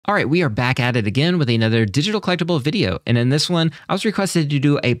All right, we are back at it again with another digital collectible video. And in this one, I was requested to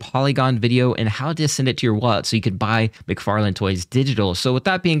do a Polygon video and how to send it to your wallet so you could buy McFarlane toys digital. So with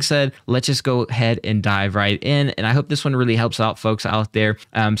that being said, let's just go ahead and dive right in. And I hope this one really helps out folks out there.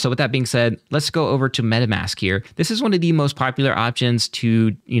 So with that being said, let's go over to Metamask here. This is one of the most popular options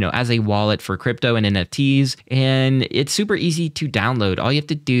to, as a wallet for crypto and NFTs. And it's super easy to download. All you have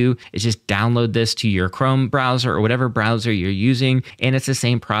to do is just download this to your Chrome browser or whatever browser you're using. And it's the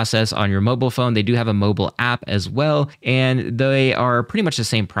same process on your mobile phone. They do have a mobile app as well, and they are pretty much the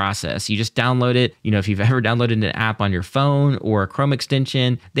same process. You just download it. If you've ever downloaded an app on your phone or a Chrome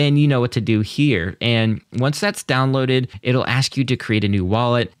extension, then you know what to do here. And once that's downloaded, it'll ask you to create a new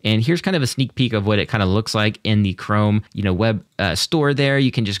wallet. And here's kind of a sneak peek of what it kind of looks like in the Chrome, web store there.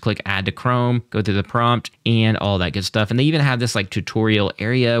 You can just click add to Chrome, go through the prompt and all that good stuff. And they even have this like tutorial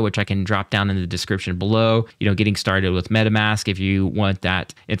area, which I can drop down in the description below, getting started with MetaMask if you want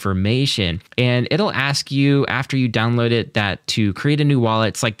that information. And it'll ask you after you download it that to create a new wallet,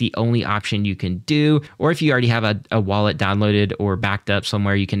 it's like the only option you can do. Or if you already have a wallet downloaded or backed up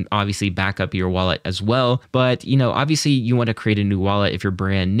somewhere, you can obviously back up your wallet as well. But, obviously you want to create a new wallet if you're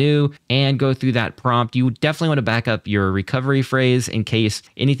brand new and go through that prompt. You definitely want to back up your recovery phrase in case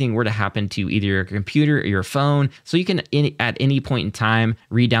anything were to happen to either your computer or your phone. So you can, at any point in time,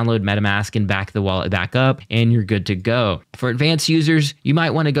 re-download MetaMask and back the wallet back up and you're good to go. For advanced users, you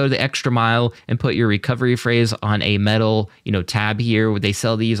might want to go the extra mile and put your recovery phrase on a metal, tab here where they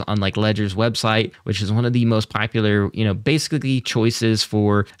sell these on like Ledger's website, which is one of the most popular, basically choices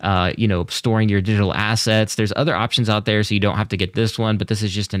for, storing your digital assets. There's other options out there, so you don't have to get this one, but this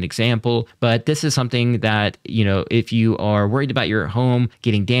is just an example. But this is something that, if you are worried about your home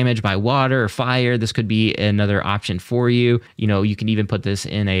getting damaged by water or fire, this could be another option for you. You can even put this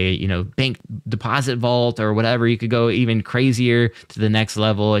in a, bank deposit vault or whatever. You could go even crazier to the next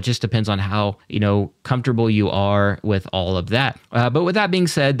level. It just depends on how, comfortable you are with all of that. But with that being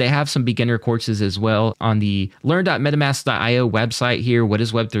said, they have some beginner courses as well on the learn.metamask.io website here. What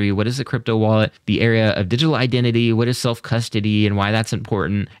is Web3? What is a crypto wallet? The area of digital identity, what is self-custody and why that's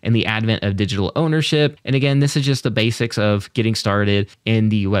important, and the advent of digital ownership. And again, this is just the basics of getting started in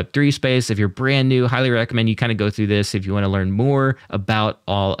the Web3 space. If you're brand new, highly recommend you kind of go through this if you want to learn more about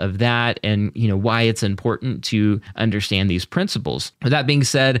all of that and why it's important to understand these principles. With that being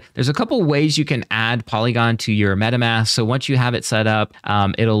said, there's a couple ways you can add Polygon to your MetaMask. So once you have it set up,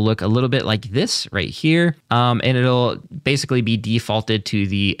 it'll look a little bit like this right here, and it'll basically be defaulted to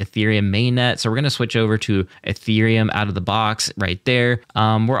the Ethereum mainnet. So we're going to switch over to Ethereum out of the box right there.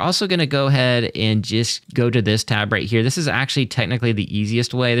 We're also going to go ahead and just go to this tab right here. This is actually technically the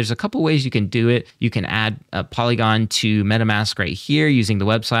easiest way. There's a couple ways you can do it. You can add a Polygon to MetaMask right here using the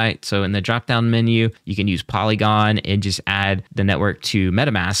website. So in the drop-down menu, you can use Polygon and just add the network to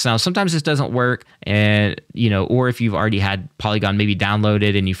MetaMask. Now, sometimes this doesn't work, and or if you've already had Polygon maybe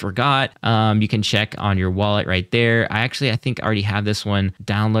downloaded and you forgot, you can check on your wallet right there. I think I already have this one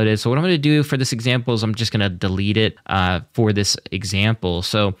downloaded. So what I'm going to do for this example is I'm just going to delete it for this example.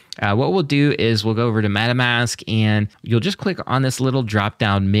 So what we'll do is we'll go over to MetaMask and you'll just click on this little drop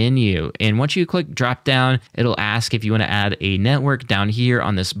down menu. And once you click drop down, it'll ask if you want to add a network down here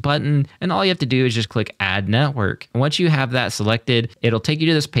on this button. And all you have to do is just click add network. And once you have that selected, it'll take you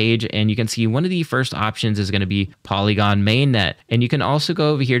to this page and you can see one of the first options is going to be Polygon mainnet. And you can also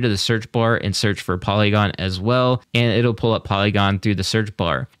go over here to the search bar and search for Polygon as well. And it'll pull up Polygon through the search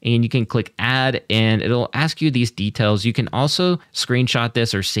bar. And you can click add and it'll ask you these details. You can also screenshot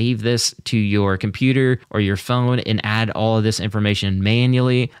this or save this to your computer or your phone and add all of this information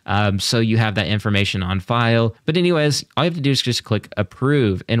manually. So you have that information on file. But anyways, all you have to do is just click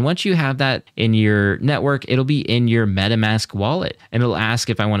approve. And once you have that in your network, it'll be in your MetaMask wallet. And it'll ask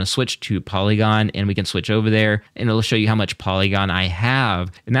if I want to switch to Polygon, and we can switch over there and it'll show you how much Polygon I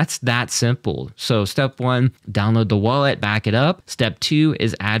have. And that's that simple. So step one, download the wallet, back it up. Step two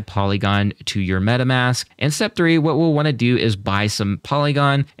is add Polygon to your MetaMask. And step three, what we'll want to do is buy some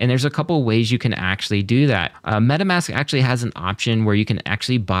Polygon. And there's a couple ways you can actually do that. MetaMask actually has an option where you can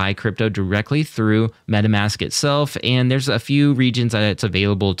actually buy crypto directly through MetaMask itself. And there's a few regions that it's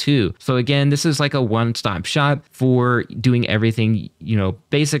available to. So again, this is like a one-stop shop for doing everything,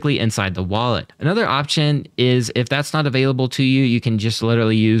 basically inside the wallet. Another option is if that's not available to you, you can just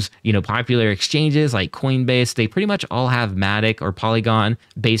literally use, popular exchanges like Coinbase. They pretty much all have Matic or Polygon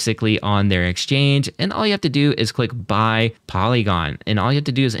basically on their exchange. And all you have to do is click buy Polygon. And all you have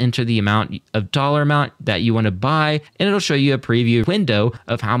to do is enter the dollar amount that you want to buy. and it'll show you a preview window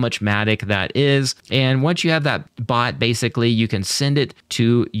of how much Matic that is. And once you have that bought, basically you can send it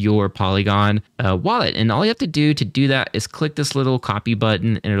to your Polygon wallet. And all you have to do that is click this little copy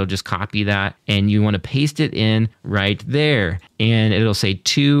button, and it'll just copy that, and you want to paste it in right there. And it'll say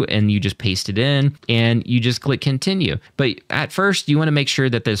to, and you just paste it in, and you just click continue. But at first you want to make sure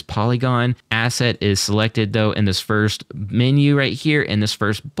that this Polygon asset is selected though in this first menu right here in this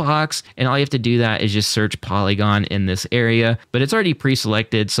first box. And all you have to do that is just search Polygon in this area, but it's already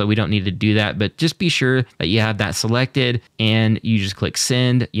pre-selected, so we don't need to do that. But just be sure that you have that selected, and you just click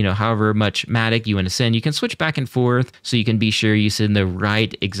send, however much Matic you want to send. You can switch back and forth, so you can be sure you send the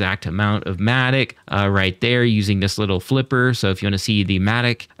right exact amount of Matic right there using this little flipper. So if you want to see the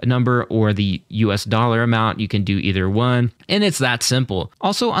Matic number or the US dollar amount, you can do either one. And it's that simple.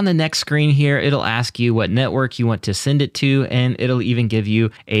 Also on the next screen here, it'll ask you what network you want to send it to, and it'll even give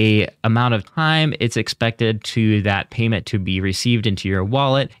you a amount of time it's expected to that payment to be received into your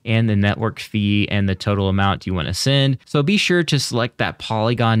wallet, and the network fee and the total amount you want to send. So be sure to select that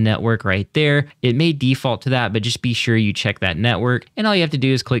Polygon network right there. It may default to that, but just be sure you check that network, and all you have to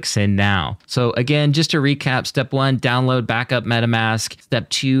do is click send now. So again, just to recap, step 1, download backup MetaMask. Step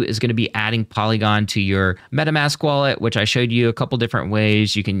 2 is going to be adding Polygon to your MetaMask wallet, which I showed you a couple different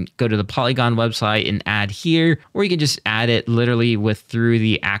ways. You can go to the Polygon website and add here, or you can just add it literally through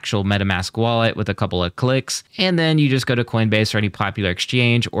the actual MetaMask wallet with a couple of clicks. And then you just go to Coinbase or any popular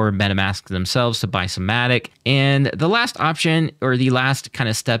exchange or MetaMask themselves to buy some Matic. And the last option, or the last kind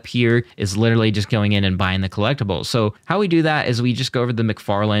of step here, is literally just going in and buying the collectibles. So how we do that is we just go over to the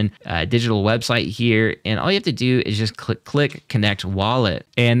McFarlane digital website here, and all you have to do is just click connect wallet.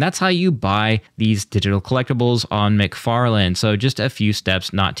 And that's how you buy these digital collectibles on McFarlane. So just a few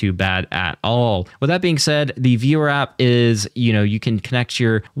steps, not too bad at all. With that being said, the viewer app is, you can connect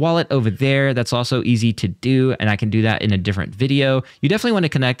your wallet over there. That's also easy to do, and I can do that in a different video. You definitely want to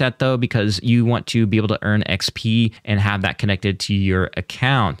connect that though, because you want to be able to earn XP and have that connected to your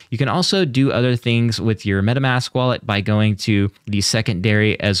account. You can also do other things with your MetaMask wallet by going to the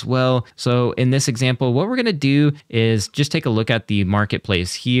secondary as well. So in this example, what we're going to do is just take a look at the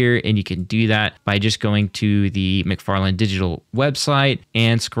marketplace here, and you can do that by just going to the McFarlane digital website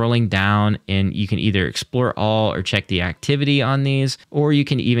and scrolling down, and you can either explore all or check the activity on these, or you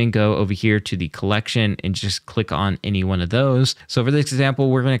can even go over here to the collection and just click on any one of those. So for this example,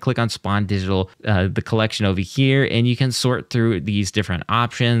 we're going to click on Spawn Digital, the collection over here, and you can sort through these different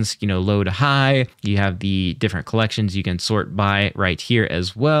options, low to high. You have the different collections you can sort by right here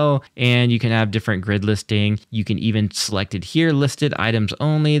as well, and you can have different grid listing. You can even select it here, listed items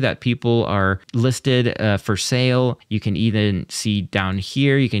only that people are listed for sale. You can even see down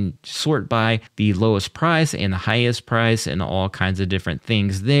here, you can sort by the lowest price and the highest price and all kinds of different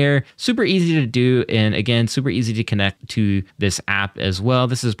things there. Super easy to do, and again, super easy to connect to this app as well.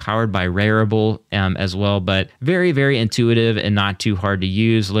 This is powered by Rarible as well, but very, very intuitive and not too hard to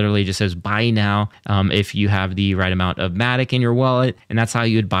use. Literally just says buy now if you have the right amount of Matic in your wallet, and that's how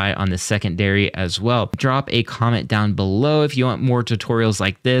you would buy on the secondary as well. Drop a comment down below if you want more tutorials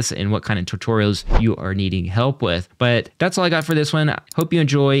like this and what kind of tutorials you are needing help with. But that's all I got for this one. Hope you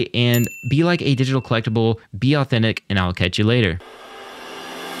enjoy, and be like a digital collectible, be authentic, and I'll catch you later.